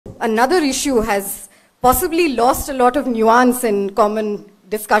another issue has possibly lost a lot of nuance in common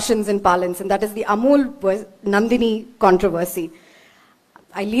discussions in parlance, and that is the Amul Nandini controversy.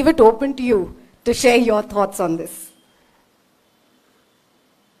 I leave it open to you to share your thoughts on this.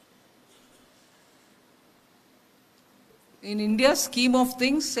 In India's scheme of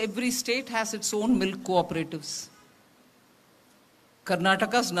things, every state has its own milk cooperatives.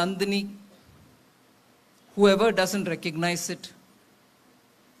 Karnataka's Nandini, whoever doesn't recognize it.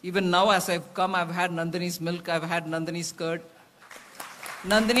 Even now as I've come, I've had Nandini's milk, I've had Nandini's curd,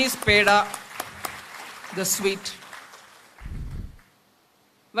 Nandini's peda, the sweet.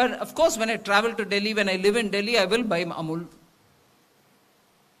 But of course, when I travel to Delhi, when I live in Delhi, I will buy Amul.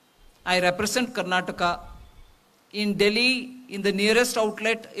 I represent Karnataka. In Delhi, in the nearest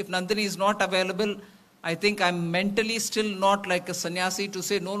outlet, if Nandini is not available, I think I'm mentally still not like a sannyasi to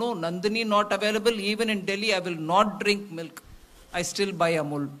say, no, Nandini not available. Even in Delhi, I will not drink milk. I still buy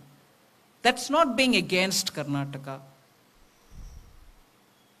Amul. That's not being against Karnataka.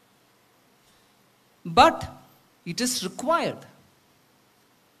 But it is required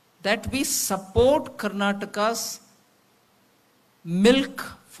that we support Karnataka's milk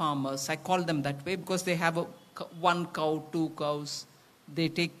farmers. I call them that way because they have one cow, two cows. They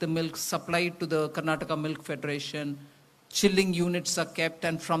take the milk, supply it to the Karnataka Milk Federation. Chilling units are kept,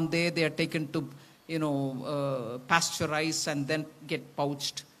 and from there they are taken to, pasteurize and then get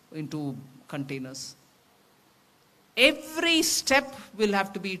pouched into containers. Every step will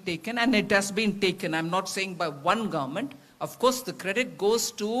have to be taken, and it has been taken. I'm not saying by one government. Of course, the credit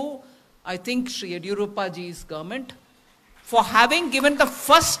goes to, I think, Sri Yediyurappa ji's government for having given the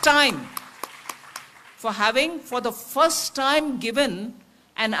first time, for the first time given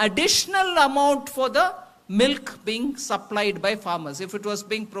an additional amount for the milk being supplied by farmers. If it was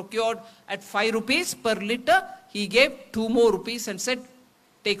being procured at 5 rupees per litre, he gave 2 more rupees and said,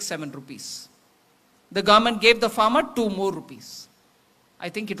 take 7 rupees. The government gave the farmer 2 more rupees. I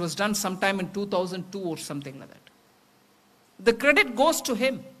think it was done sometime in 2002 or something like that. The credit goes to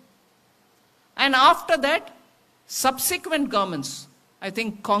him. And after that, subsequent governments, I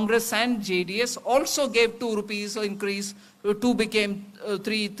think Congress and JDS also gave 2 rupees increase. 2 became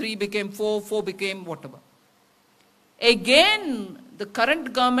 3, 3 became 4, 4 became whatever. Again, the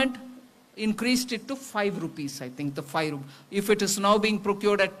current government increased it to 5 rupees, I think, the 5 rupees. If it is now being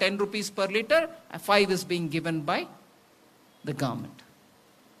procured at 10 rupees per litre, 5 is being given by the government.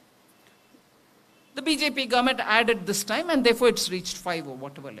 The BJP government added this time, and therefore it's reached 5 or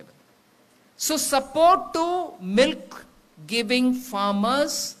whatever level. So support to milk-giving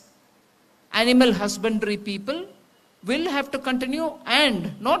farmers, animal husbandry people will have to continue,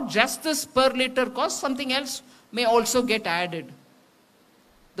 and not just this per litre cost, something else may also get added.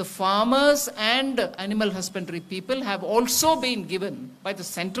 The farmers and animal husbandry people have also been given by the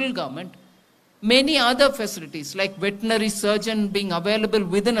central government many other facilities, like veterinary surgeon being available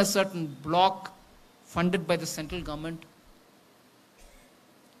within a certain block funded by the central government.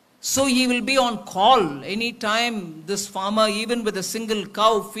 So he will be on call anytime this farmer, even with a single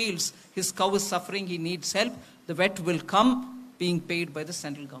cow, feels his cow is suffering, he needs help. The vet will come, being paid by the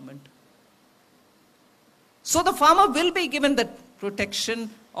central government. So the farmer will be given that protection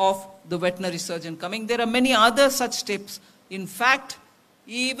of the veterinary surgeon coming. There are many other such steps. In fact,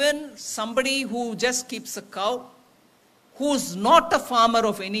 even somebody who just keeps a cow, who's not a farmer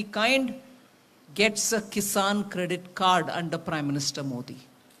of any kind, gets a Kisan credit card under Prime Minister Modi.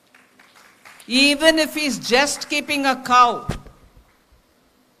 Even if he's just keeping a cow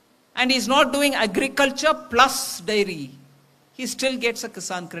and he's not doing agriculture plus dairy, he still gets a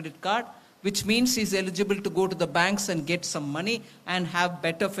Kisan credit card, which means he's eligible to go to the banks and get some money and have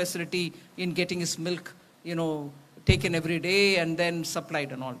better facility in getting his milk, taken every day and then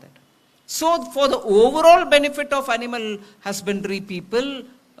supplied and all that. So for the overall benefit of animal husbandry people,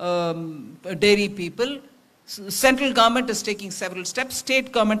 dairy people, central government is taking several steps.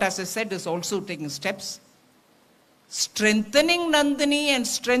 State government, as I said, is also taking steps. Strengthening Nandini and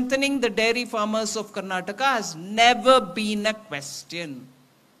strengthening the dairy farmers of Karnataka has never been a question.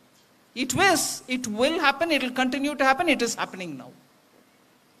 It will happen, it will continue to happen, it is happening now.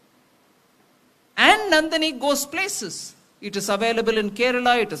 And Nandini goes places. It is available in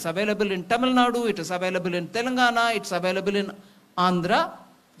Kerala, it is available in Tamil Nadu, it is available in Telangana, it's available in Andhra,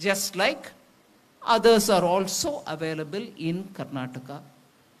 just like others are also available in Karnataka.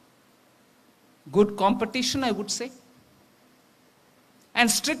 Good competition, I would say. And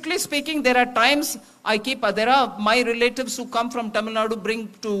strictly speaking, there are times there are my relatives who come from Tamil Nadu bring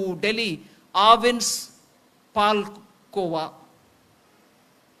to Delhi Arvind's Palkova.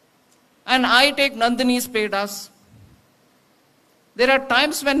 And I take Nandini's pedas. There are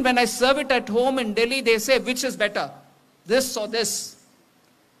times when I serve it at home in Delhi, they say, which is better? This or this?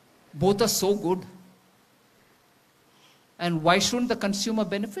 Both are so good. And why shouldn't the consumer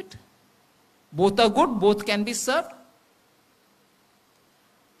benefit? Both are good, both can be served.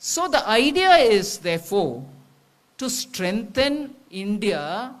 So the idea is, therefore, to strengthen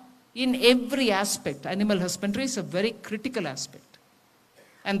India in every aspect. Animal husbandry is a very critical aspect.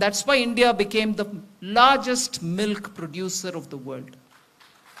 And that's why India became the largest milk producer of the world.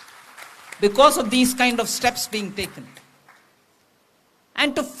 Because of these kind of steps being taken.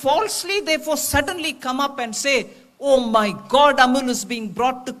 And to falsely, therefore, suddenly come up and say, oh my God, Amul is being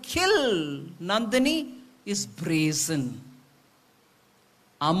brought to kill Nandini, is brazen.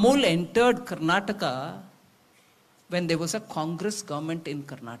 Amul entered Karnataka when there was a Congress government in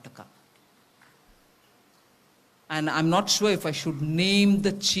Karnataka. And I'm not sure if I should name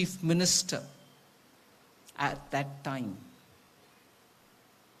the chief minister at that time.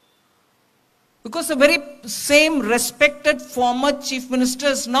 Because the very same respected former chief minister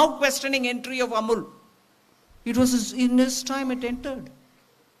is now questioning entry of Amul. It was in his time it entered.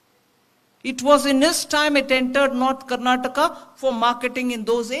 It was in his time it entered North Karnataka for marketing in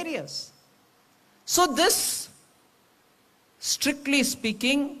those areas. So this, strictly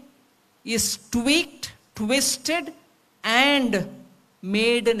speaking, is tweaked, twisted, and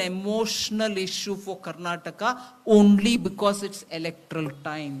made an emotional issue for Karnataka only because it's electoral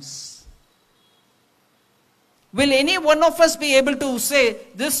times. Will any one of us be able to say,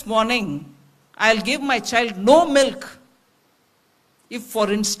 this morning, I'll give my child no milk if,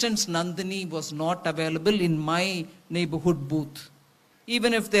 for instance, Nandini was not available in my neighborhood booth?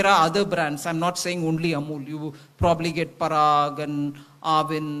 Even if there are other brands, I'm not saying only Amul. You probably get Parag and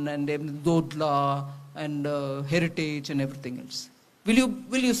Avin and Dodla and Heritage and everything else. Will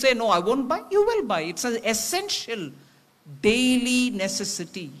you say, no, I won't buy? You will buy. It's an essential daily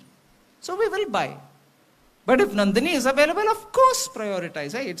necessity. So we will buy. But if Nandini is available, of course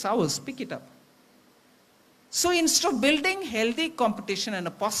prioritize. Hey, it's ours, pick it up. So instead of building healthy competition and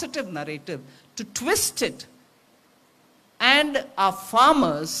a positive narrative, to twist it, and our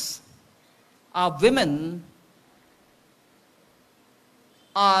farmers, our women,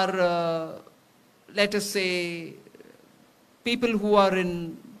 our, let us say, people who are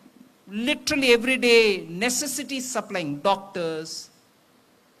in literally everyday necessities supplying, doctors,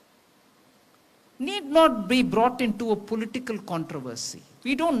 need not be brought into a political controversy.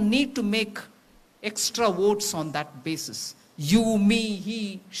 We don't need to make extra votes on that basis. You, me,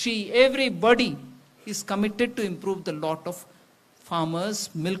 he, she, everybody is committed to improve the lot of farmers,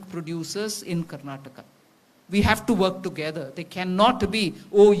 milk producers in Karnataka. We have to work together. They cannot be,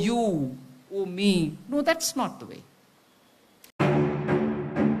 oh you, oh me. No, that's not the way.